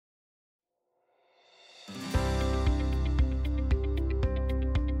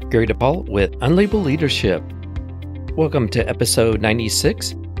Gary DePaul with Unlabeled Leadership. Welcome to episode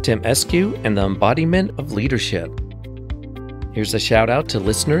 96, Timm Esque and the Embodiment of Leadership. Here's a shout out to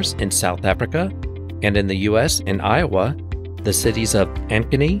listeners in South Africa and in the U.S. in Iowa, the cities of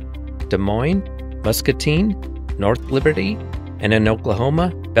Ankeny, Des Moines, Muscatine, North Liberty, and in Oklahoma,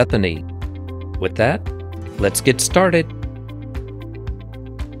 Bethany. With that, let's get started.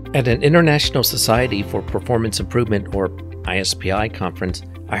 At an International Society for Performance Improvement, or ISPI conference,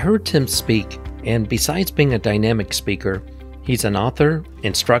 I heard Timm speak, and besides being a dynamic speaker, he's an author,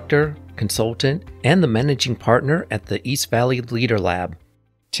 instructor, consultant, and the managing partner at the East Valley Leader Lab.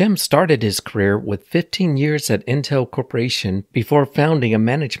 Timm started his career with 15 years at Intel Corporation before founding a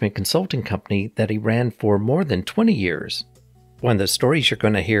management consulting company that he ran for more than 20 years. One of the stories you're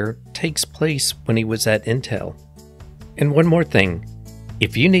going to hear takes place when he was at Intel. And one more thing,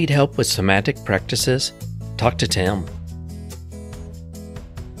 if you need help with somatic practices, talk to Timm.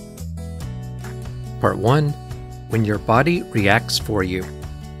 Part 1. When your body reacts for you.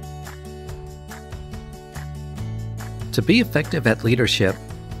 To be effective at leadership,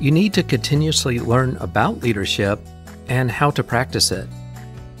 you need to continuously learn about leadership and how to practice it.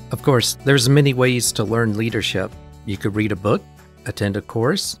 Of course, there's many ways to learn leadership. You could read a book, attend a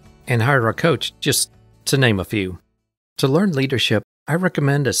course, and hire a coach, just to name a few. To learn leadership, I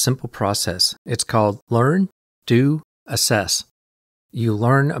recommend a simple process. It's called Learn, Do, Assess. You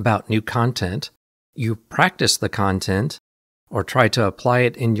learn about new content, you practice the content, or try to apply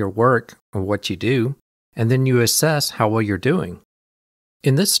it in your work or what you do, and then you assess how well you're doing.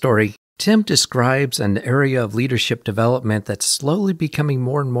 In this story, Timm describes an area of leadership development that's slowly becoming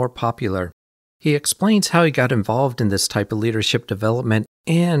more and more popular. He explains how he got involved in this type of leadership development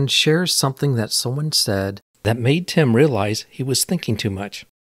and shares something that someone said that made Timm realize he was thinking too much.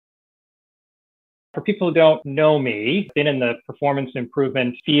 For people who don't know me, I've been in the performance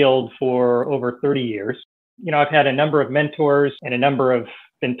improvement field for over 30 years. I've had a number of mentors and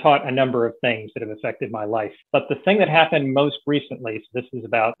been taught a number of things that have affected my life. But the thing that happened most recently, so this is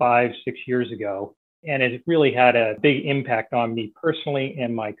about 5-6 years ago, and it really had a big impact on me personally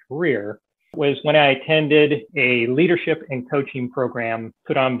and my career, was when I attended a leadership and coaching program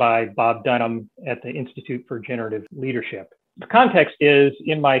put on by Bob Dunham at the Institute for Generative Leadership. The context is,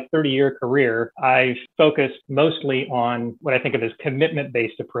 in my 30-year career, I've focused mostly on what I think of as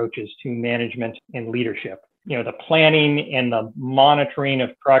commitment-based approaches to management and leadership. The planning and the monitoring of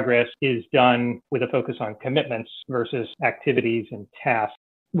progress is done with a focus on commitments versus activities and tasks.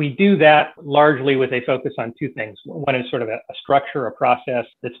 We do that largely with a focus on two things. One is sort of a structure, a process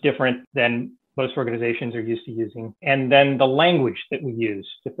that's different than most organizations are used to using, and then the language that we use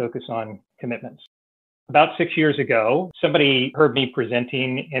to focus on commitments. About 6 years ago, somebody heard me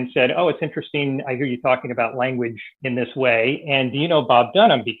presenting and said, "Oh, it's interesting. I hear you talking about language in this way. And do you know Bob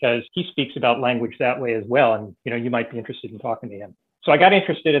Dunham? Because he speaks about language that way as well. And, you might be interested in talking to him." So I got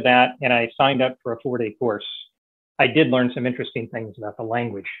interested in that and I signed up for a 4-day course. I did learn some interesting things about the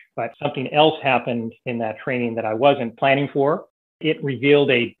language, but something else happened in that training that I wasn't planning for. It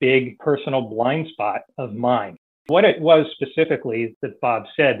revealed a big personal blind spot of mine. What it was specifically that Bob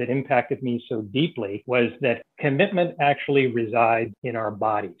said that impacted me so deeply was that commitment actually resides in our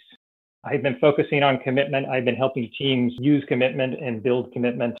bodies. I've been focusing on commitment. I've been helping teams use commitment and build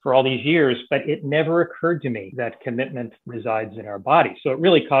commitment for all these years, but it never occurred to me that commitment resides in our bodies. So it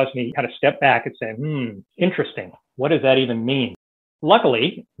really caused me to kind of step back and say, interesting. What does that even mean?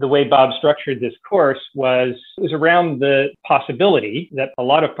 Luckily, the way Bob structured this course was around the possibility that a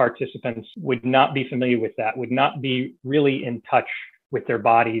lot of participants would not be familiar with that, would not be really in touch with their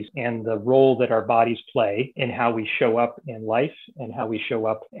bodies and the role that our bodies play in how we show up in life and how we show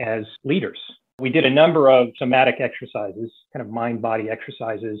up as leaders. We did a number of somatic exercises, kind of mind-body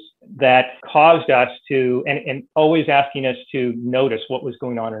exercises that caused us to, and always asking us to notice what was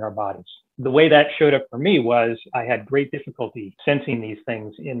going on in our bodies. The way that showed up for me was I had great difficulty sensing these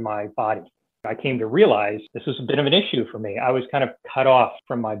things in my body. I came to realize this was a bit of an issue for me. I was kind of cut off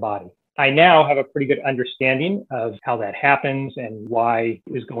from my body. I now have a pretty good understanding of how that happens and why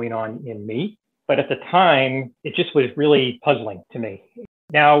it was going on in me. But at the time, it just was really puzzling to me.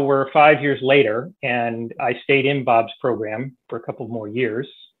 Now we're 5 years later, and I stayed in Bob's program for a couple more years.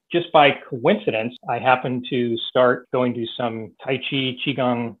 Just by coincidence, I happened to start going to some Tai Chi,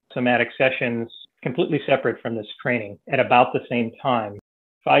 Qigong somatic sessions completely separate from this training at about the same time.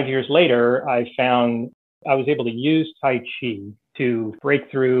 5 years later, I found I was able to use Tai Chi to break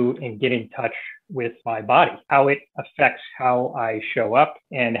through and get in touch with my body, how it affects how I show up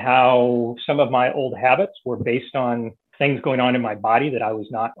and how some of my old habits were based on things going on in my body that I was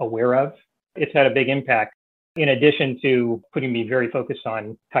not aware of. It's had a big impact. In addition to putting me very focused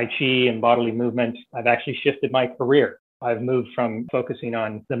on Tai Chi and bodily movement, I've actually shifted my career. I've moved from focusing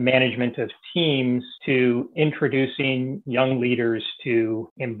on the management of teams to introducing young leaders to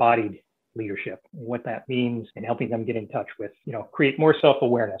embodied leadership, and what that means, and helping them get in touch with, create more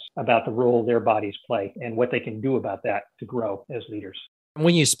self-awareness about the role their bodies play and what they can do about that to grow as leaders.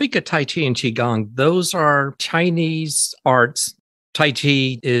 When you speak of Tai Chi and Qigong, those are Chinese arts. Tai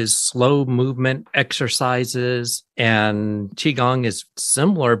Chi is slow movement exercises, and Qigong is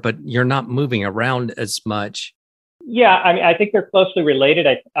similar, but you're not moving around as much. Yeah, I think they're closely related.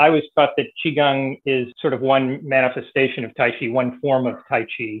 I always thought that Qigong is sort of one manifestation of Tai Chi, one form of Tai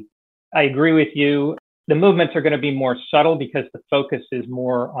Chi. I agree with you. The movements are going to be more subtle because the focus is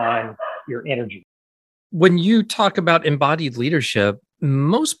more on your energy. When you talk about embodied leadership,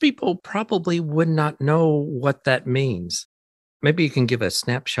 most people probably would not know what that means. Maybe you can give a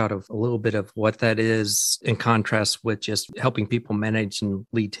snapshot of a little bit of what that is in contrast with just helping people manage and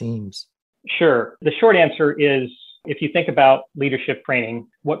lead teams. Sure. The short answer is, if you think about leadership training,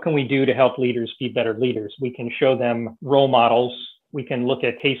 what can we do to help leaders be better leaders? We can show them role models. We can look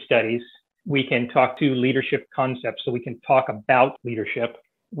at case studies. We can talk to leadership concepts, so we can talk about leadership.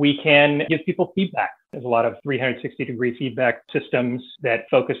 We can give people feedback. There's a lot of 360-degree feedback systems that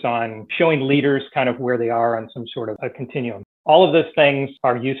focus on showing leaders kind of where they are on some sort of a continuum. All of those things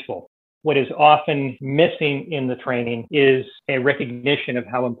are useful. What is often missing in the training is a recognition of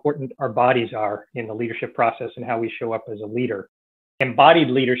how important our bodies are in the leadership process and how we show up as a leader. Embodied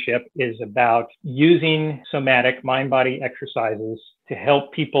leadership is about using somatic mind-body exercises to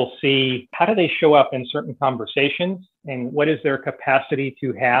help people see how do they show up in certain conversations and what is their capacity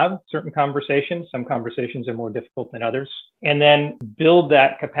to have certain conversations. Some conversations are more difficult than others, and then build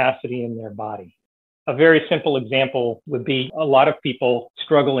that capacity in their body. A very simple example would be a lot of people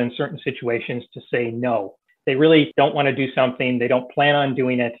struggle in certain situations to say no. They really don't want to do something. They don't plan on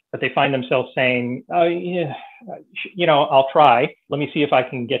doing it, but they find themselves saying, oh, yeah, I'll try. Let me see if I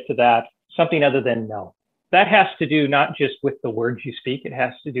can get to that. Something other than no. That has to do not just with the words you speak. It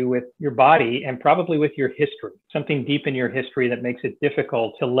has to do with your body and probably with your history, something deep in your history that makes it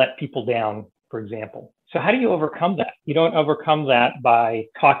difficult to let people down, for example. So how do you overcome that? You don't overcome that by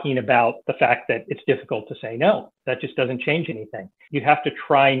talking about the fact that it's difficult to say no. That just doesn't change anything. You have to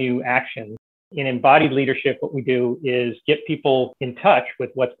try new actions. In embodied leadership, what we do is get people in touch with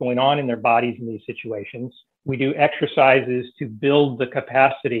what's going on in their bodies in these situations. We do exercises to build the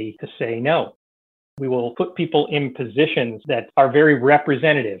capacity to say no. We will put people in positions that are very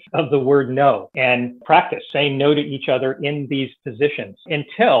representative of the word no and practice saying no to each other in these positions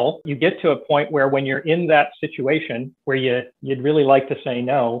until you get to a point where, when you're in that situation where you'd really like to say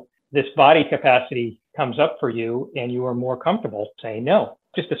no, this body capacity comes up for you and you are more comfortable saying no.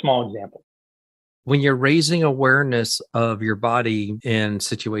 Just a small example. When you're raising awareness of your body in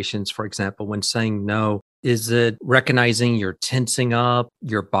situations, for example, when saying no, is it recognizing you're tensing up,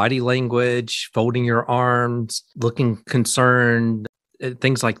 your body language, folding your arms, looking concerned,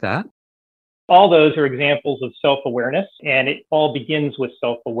 things like that? All those are examples of self-awareness, and it all begins with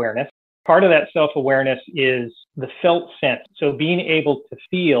self-awareness. Part of that self-awareness is the felt sense. So being able to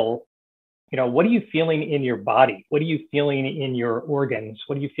feel, what are you feeling in your body? What are you feeling in your organs?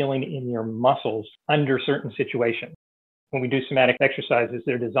 What are you feeling in your muscles under certain situations? When we do somatic exercises,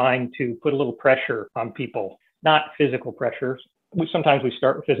 they're designed to put a little pressure on people, not physical pressure. Sometimes we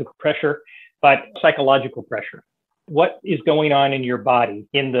start with physical pressure, but psychological pressure. What is going on in your body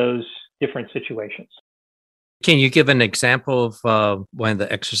in those different situations? Can you give an example of one of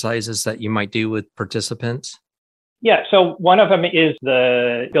the exercises that you might do with participants? Yeah, so one of them is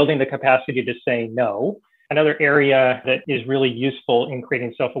building the capacity to say no. Another area that is really useful in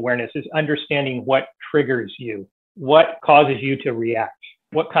creating self-awareness is understanding what triggers you. What causes you to react?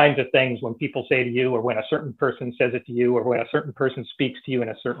 What kinds of things, when people say to you, or when a certain person says it to you, or when a certain person speaks to you in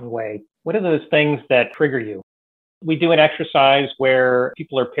a certain way, what are those things that trigger you? We do an exercise where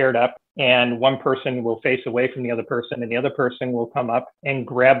people are paired up and one person will face away from the other person and the other person will come up and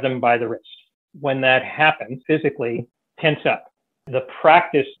grab them by the wrist. When that happens, physically tense up. The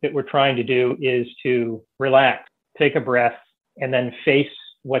practice that we're trying to do is to relax, take a breath, and then face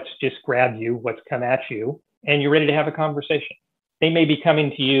what's just grabbed you, what's come at you, and you're ready to have a conversation. They may be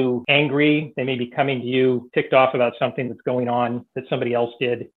coming to you angry. They may be coming to you ticked off about something that's going on that somebody else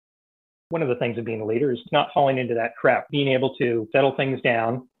did. One of the things of being a leader is not falling into that trap, being able to settle things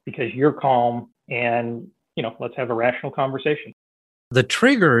down because you're calm and, let's have a rational conversation. The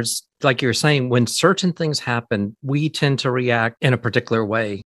triggers, like you're saying, when certain things happen, we tend to react in a particular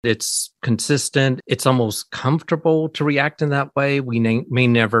way. It's consistent. It's almost comfortable to react in that way. We may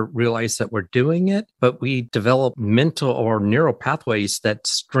never realize that we're doing it, but we develop mental or neural pathways that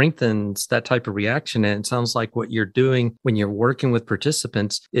strengthens that type of reaction. And it sounds like what you're doing when you're working with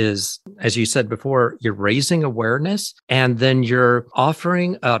participants is, as you said before, you're raising awareness and then you're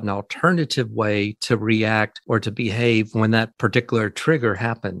offering an alternative way to react or to behave when that particular trigger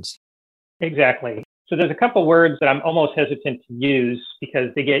happens. Exactly. So there's a couple words that I'm almost hesitant to use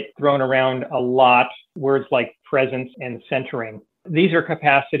because they get thrown around a lot. Words like presence and centering. These are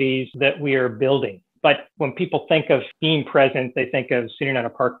capacities that we are building. But when people think of being present, they think of sitting on a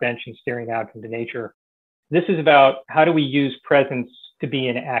park bench and staring out into nature. This is about how do we use presence to be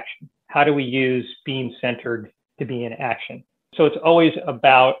in action? How do we use being centered to be in action? So it's always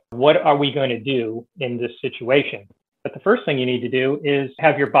about what are we going to do in this situation? But the first thing you need to do is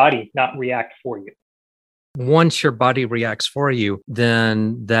have your body not react for you. Once your body reacts for you,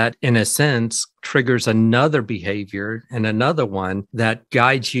 then that, in a sense, triggers another behavior and another one that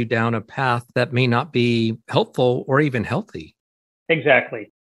guides you down a path that may not be helpful or even healthy.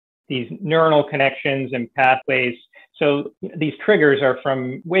 Exactly. These neuronal connections and pathways. So these triggers are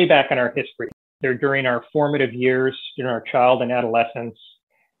from way back in our history. They're during our formative years, during our child and adolescence.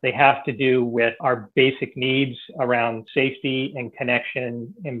 They have to do with our basic needs around safety and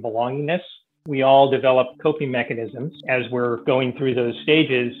connection and belongingness. We all develop coping mechanisms as we're going through those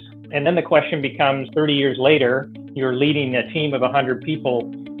stages. And then the question becomes 30 years later, you're leading a team of 100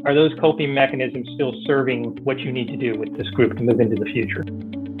 people. Are those coping mechanisms still serving what you need to do with this group to move into the future?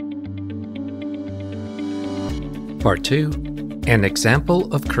 Part 2, an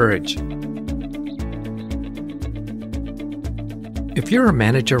example of courage. If you're a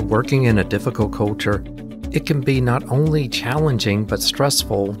manager working in a difficult culture, it can be not only challenging but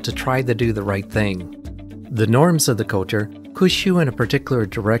stressful to try to do the right thing. The norms of the culture push you in a particular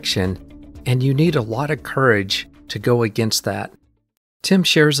direction, and you need a lot of courage to go against that. Timm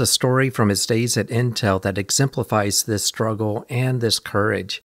shares a story from his days at Intel that exemplifies this struggle and this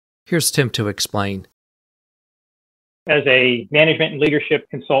courage. Here's Timm to explain. As a management and leadership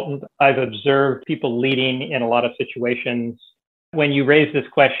consultant, I've observed people leading in a lot of situations. When you raise this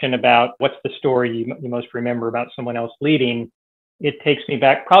question about what's the story you most remember about someone else leading, it takes me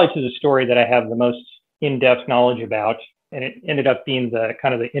back probably to the story that I have the most in-depth knowledge about. And it ended up being the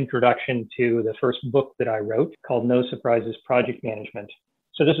kind of the introduction to the first book that I wrote called No Surprises Project Management.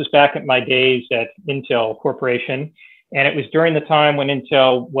 So this is back at my days at Intel Corporation. And it was during the time when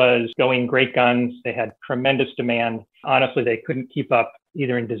Intel was going great guns. They had tremendous demand. Honestly, they couldn't keep up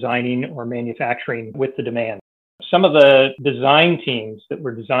either in designing or manufacturing with the demand. Some of the design teams that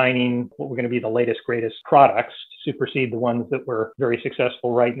were designing what were going to be the latest, greatest products to supersede the ones that were very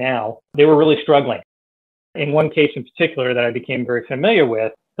successful right now, they were really struggling. In one case in particular that I became very familiar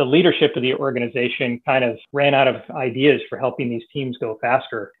with, the leadership of the organization kind of ran out of ideas for helping these teams go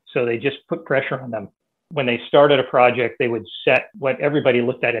faster. So they just put pressure on them. When they started a project, they would set what everybody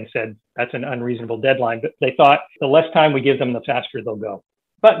looked at and said, that's an unreasonable deadline. But they thought the less time we give them, the faster they'll go.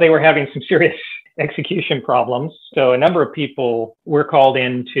 But they were having some serious execution problems. So a number of people were called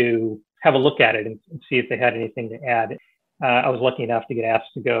in to have a look at it and see if they had anything to add. I was lucky enough to get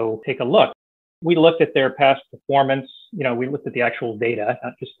asked to go take a look. We looked at their past performance. We looked at the actual data,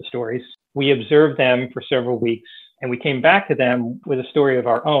 not just the stories. We observed them for several weeks, and we came back to them with a story of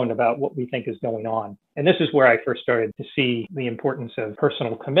our own about what we think is going on. And this is where I first started to see the importance of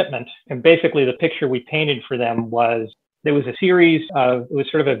personal commitment. And basically, the picture we painted for them was there was a series of, it was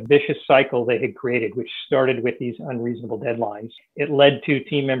sort of a vicious cycle they had created, which started with these unreasonable deadlines. It led to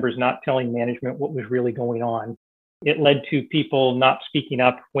team members not telling management what was really going on. It led to people not speaking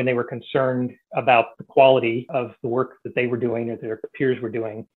up when they were concerned about the quality of the work that they were doing or their peers were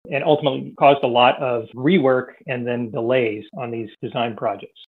doing, and ultimately caused a lot of rework and then delays on these design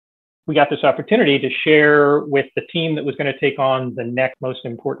projects. We got this opportunity to share with the team that was going to take on the next most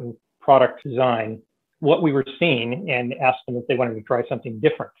important product design what we were seeing and asked them if they wanted to try something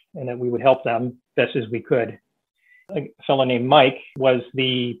different and that we would help them best as we could. A fellow named Mike was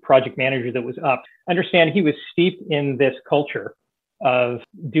the project manager that was up. Understand he was steeped in this culture of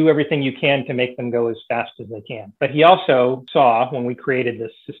do everything you can to make them go as fast as they can. But he also saw when we created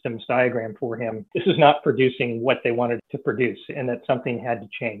this systems diagram for him, this is not producing what they wanted to produce and that something had to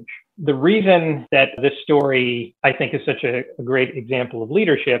change. The reason that this story, I think, is such a great example of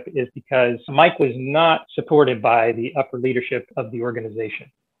leadership is because Mike was not supported by the upper leadership of the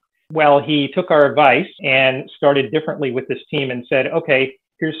organization. Well, he took our advice and started differently with this team and said, okay,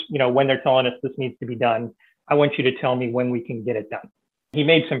 here's, when they're telling us this needs to be done, I want you to tell me when we can get it done. He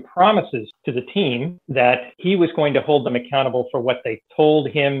made some promises to the team that he was going to hold them accountable for what they told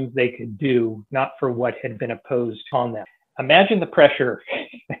him they could do, not for what had been imposed on them. Imagine the pressure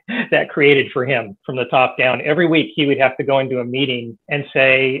that created for him from the top down. Every week he would have to go into a meeting and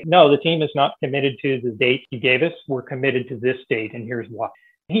say, no, the team is not committed to the date you gave us. We're committed to this date, and here's why.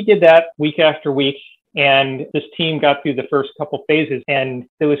 He did that week after week. And this team got through the first couple phases, and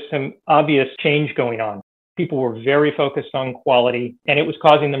there was some obvious change going on. People were very focused on quality, and it was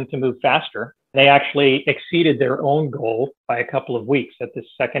causing them to move faster. They actually exceeded their own goal by a couple of weeks at this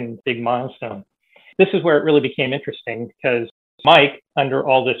second big milestone. This is where it really became interesting, because Mike, under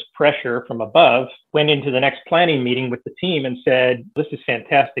all this pressure from above, went into the next planning meeting with the team and said, this is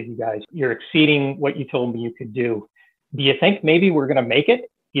fantastic, you guys. You're exceeding what you told me you could do. Do you think maybe we're going to make it?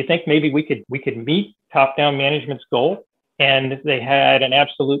 Do you think maybe we could meet top-down management's goal? And they had an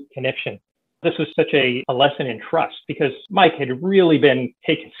absolute connection. This was such a lesson in trust, because Mike had really been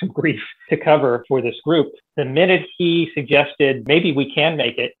taking some grief to cover for this group. The minute he suggested, maybe we can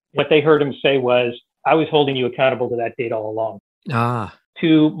make it, what they heard him say was, I was holding you accountable to that date all along.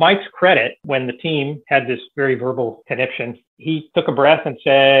 To Mike's credit, when the team had this very verbal connection, he took a breath and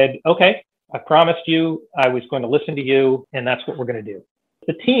said, okay, I promised you I was going to listen to you, and that's what we're going to do.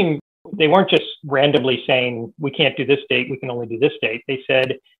 The team, they weren't just randomly saying, we can't do this date, we can only do this date. They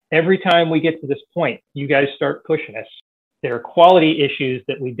said, every time we get to this point, you guys start pushing us. There are quality issues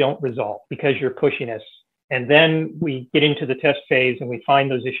that we don't resolve because you're pushing us. And then we get into the test phase and we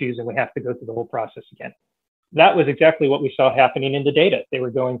find those issues and we have to go through the whole process again. That was exactly what we saw happening in the data. They were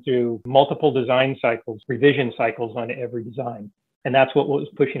going through multiple design cycles, revision cycles on every design. And that's what was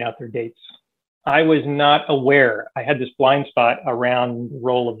pushing out their dates. I was not aware. I had this blind spot around the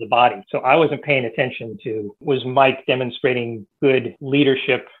role of the body. So I wasn't paying attention to, was Mike demonstrating good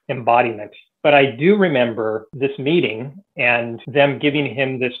leadership embodiment? But I do remember this meeting and them giving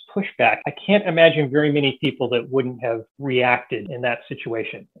him this pushback. I can't imagine very many people that wouldn't have reacted in that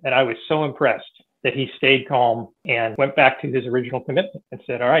situation. And I was so impressed that he stayed calm and went back to his original commitment and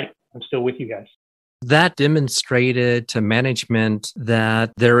said, all right, I'm still with you guys. That demonstrated to management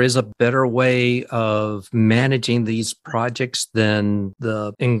that there is a better way of managing these projects than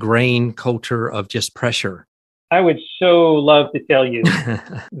the ingrained culture of just pressure. I would so love to tell you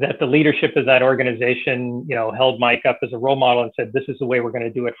that the leadership of that organization, held Mike up as a role model and said, this is the way we're going to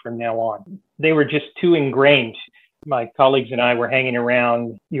do it from now on. They were just too ingrained. My colleagues and I were hanging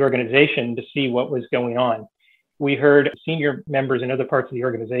around the organization to see what was going on. We heard senior members in other parts of the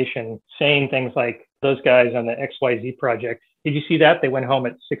organization saying things like, those guys on the XYZ project, did you see that? They went home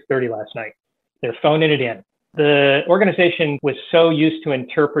at 6:30 last night. They're phoning it in. The organization was so used to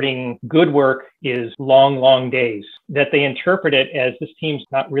interpreting good work is long, long days that they interpret it as this team's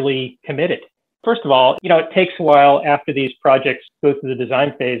not really committed. First of all, it takes a while after these projects go through the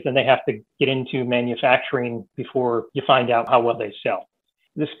design phase, then they have to get into manufacturing before you find out how well they sell.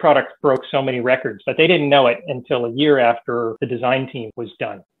 This product broke so many records, but they didn't know it until a year after the design team was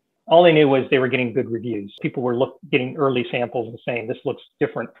done. All they knew was they were getting good reviews. People were getting early samples and saying, this looks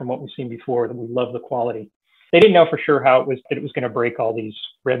different from what we've seen before, that we love the quality. They didn't know for sure how that it was going to break all these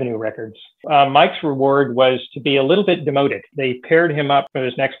revenue records. Mike's reward was to be a little bit demoted. They paired him up for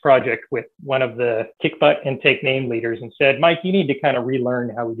his next project with one of the kick butt and take name leaders and said, Mike, you need to kind of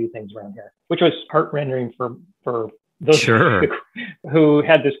relearn how we do things around here, which was heart-rending for those who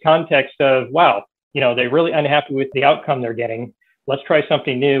had this context of, wow, they're really unhappy with the outcome they're getting. Let's try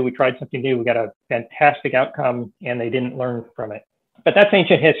something new. We tried something new. We got a fantastic outcome and they didn't learn from it. But that's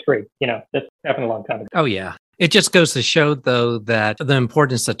ancient history. That's happened a long time ago. Oh, yeah. It just goes to show, though, that the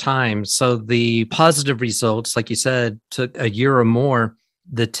importance of time. So the positive results, like you said, took a year or more.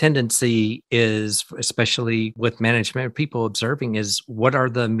 The tendency is, especially with management, people observing, is what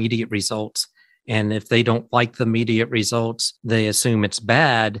are the immediate results? And if they don't like the immediate results, they assume it's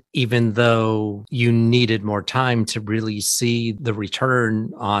bad, even though you needed more time to really see the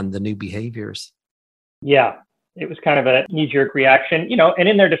return on the new behaviors. Yeah, it was kind of a knee-jerk reaction, and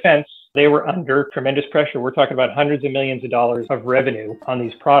in their defense, they were under tremendous pressure. We're talking about hundreds of millions of dollars of revenue on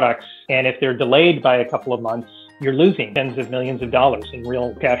these products. And if they're delayed by a couple of months, you're losing tens of millions of dollars in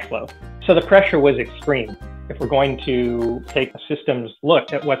real cash flow. So the pressure was extreme. If we're going to take a systems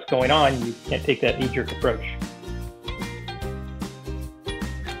look at what's going on, you can't take that knee-jerk approach.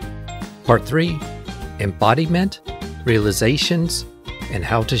 Part 3, Embodiment, Realizations, and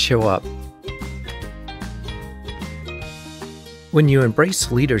How to Show Up. When you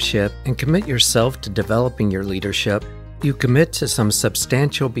embrace leadership and commit yourself to developing your leadership, you commit to some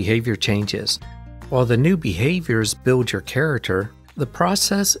substantial behavior changes. While the new behaviors build your character, the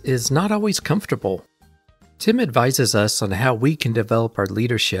process is not always comfortable. Tim advises us on how we can develop our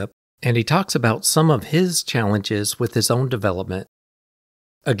leadership, and he talks about some of his challenges with his own development.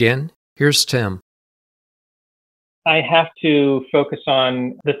 Again, here's Tim. I have to focus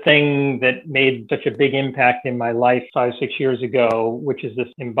on the thing that made such a big impact in my life 5, 6 years ago, which is this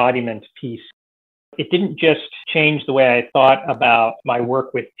embodiment piece. It didn't just change the way I thought about my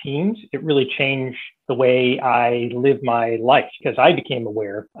work with teams. It really changed the way I live my life because I became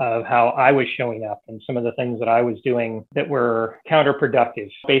aware of how I was showing up and some of the things that I was doing that were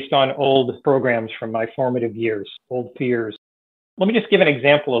counterproductive based on old programs from my formative years, old peers. Let me just give an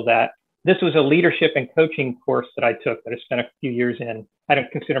example of that. This was a leadership and coaching course that I took that I spent a few years in. I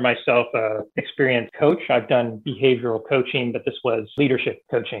don't consider myself an experienced coach. I've done behavioral coaching, but this was leadership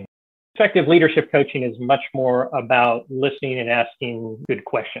coaching. Effective leadership coaching is much more about listening and asking good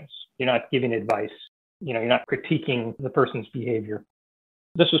questions. You're not giving advice. You're not critiquing the person's behavior.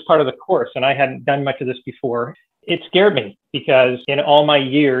 This was part of the course, and I hadn't done much of this before. It scared me because in all my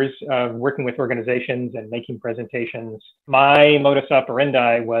years of working with organizations and making presentations, my modus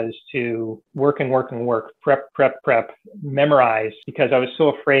operandi was to work and work and work, prep, memorize, because I was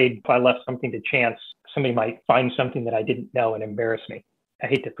so afraid if I left something to chance, somebody might find something that I didn't know and embarrass me. I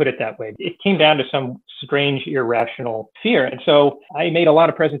hate to put it that way. It came down to some strange, irrational fear. And so I made a lot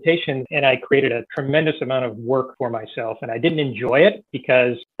of presentations and I created a tremendous amount of work for myself. And I didn't enjoy it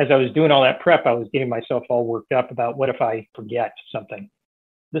because as I was doing all that prep, I was getting myself all worked up about what if I forget something.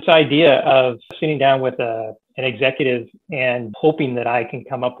 This idea of sitting down with an executive and hoping that I can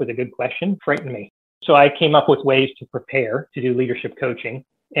come up with a good question frightened me. So I came up with ways to prepare to do leadership coaching.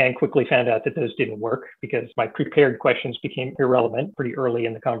 And quickly found out that those didn't work because my prepared questions became irrelevant pretty early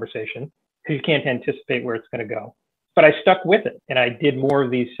in the conversation because you can't anticipate where it's going to go. But I stuck with it and I did more of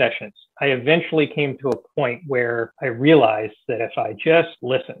these sessions. I eventually came to a point where I realized that if I just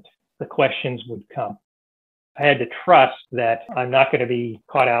listened, the questions would come. I had to trust that I'm not going to be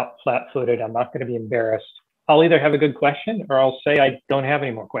caught out flat-footed. I'm not going to be embarrassed. I'll either have a good question or I'll say I don't have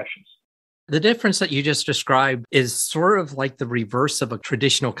any more questions. The difference that you just described is sort of like the reverse of a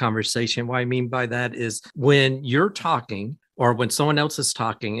traditional conversation. What I mean by that is when you're talking or when someone else is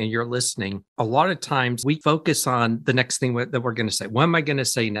talking and you're listening, a lot of times we focus on the next thing that we're going to say. What am I going to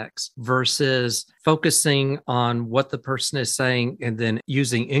say next? Versus focusing on what the person is saying and then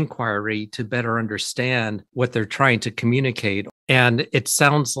using inquiry to better understand what they're trying to communicate. And it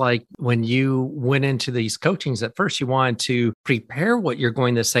sounds like when you went into these coachings at first, you wanted to prepare what you're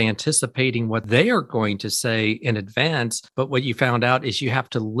going to say, anticipating what they are going to say in advance. But what you found out is you have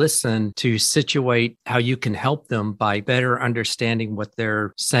to listen to situate how you can help them by better understanding what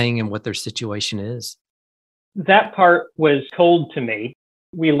they're saying and what their situation is. That part was told to me.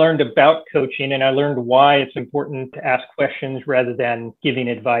 We learned about coaching and I learned why it's important to ask questions rather than giving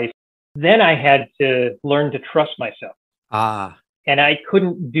advice. Then I had to learn to trust myself. And I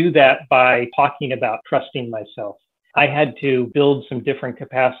couldn't do that by talking about trusting myself. I had to build some different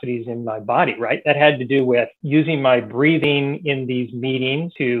capacities in my body, right? That had to do with using my breathing in these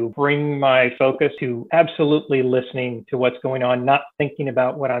meetings to bring my focus to absolutely listening to what's going on, not thinking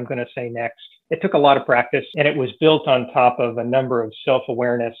about what I'm going to say next. It took a lot of practice and it was built on top of a number of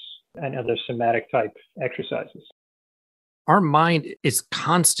self-awareness and other somatic type exercises. Our mind is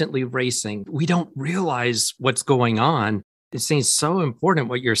constantly racing. We don't realize what's going on. It seems so important.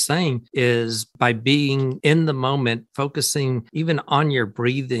 What you're saying is by being in the moment, focusing even on your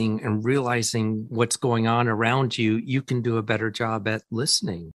breathing and realizing what's going on around you, you can do a better job at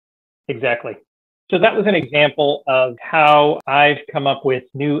listening. Exactly. So that was an example of how I've come up with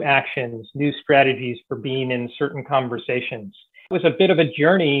new actions, new strategies for being in certain conversations. It was a bit of a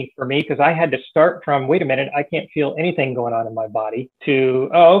journey for me because I had to start from, wait a minute, I can't feel anything going on in my body to,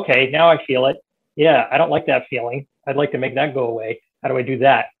 oh, okay, now I feel it. Yeah, I don't like that feeling. I'd like to make that go away. How do I do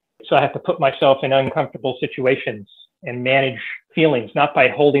that? So I have to put myself in uncomfortable situations and manage feelings, not by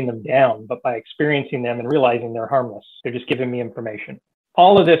holding them down, but by experiencing them and realizing they're harmless. They're just giving me information.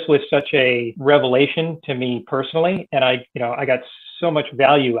 All of this was such a revelation to me personally. And I got so much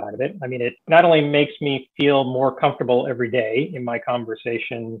value out of it. I mean, it not only makes me feel more comfortable every day in my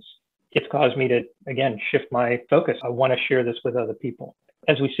conversations, it's caused me to, again, shift my focus. I want to share this with other people.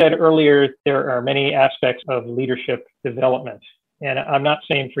 As we said earlier, there are many aspects of leadership development. And I'm not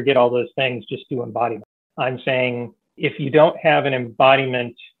saying forget all those things, just do embodiment. I'm saying if you don't have an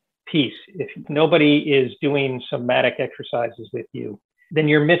embodiment piece, if nobody is doing somatic exercises with you, then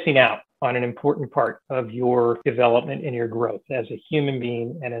you're missing out on an important part of your development and your growth as a human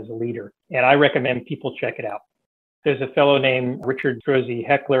being and as a leader. And I recommend people check it out. There's a fellow named Richard Strozzi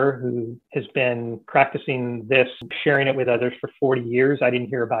Heckler who has been practicing this, sharing it with others for 40 years. I didn't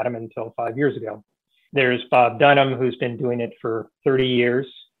hear about him until 5 years ago. There's Bob Dunham, who's been doing it for 30 years.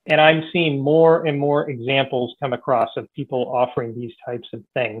 And I'm seeing more and more examples come across of people offering these types of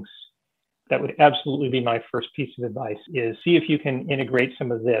things. That would absolutely be my first piece of advice, is see if you can integrate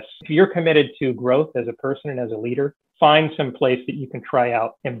some of this. If you're committed to growth as a person and as a leader, find some place that you can try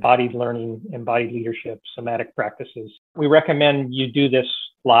out embodied learning, embodied leadership, somatic practices. We recommend you do this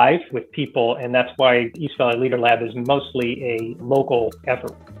live with people, and that's why East Valley Leader Lab is mostly a local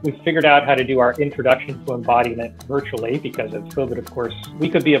effort. We figured out how to do our introduction to embodiment virtually because of COVID, of course. We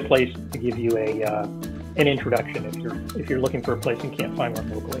could be a place to give you an introduction if you're looking for a place and can't find one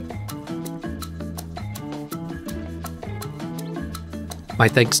locally. My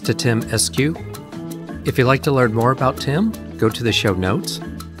thanks to Timm Esque. If you'd like to learn more about Timm, go to the show notes.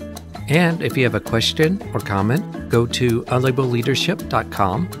 And if you have a question or comment, go to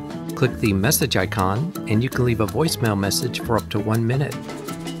unlabelleadership.com, click the message icon, and you can leave a voicemail message for up to 1 minute.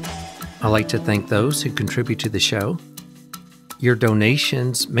 I'd like to thank those who contribute to the show. Your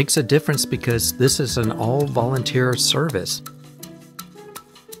donations makes a difference because this is an all-volunteer service.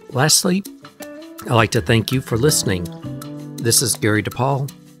 Lastly, I'd like to thank you for listening. This is Gary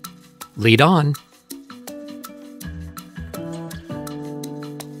DePaul. Lead on.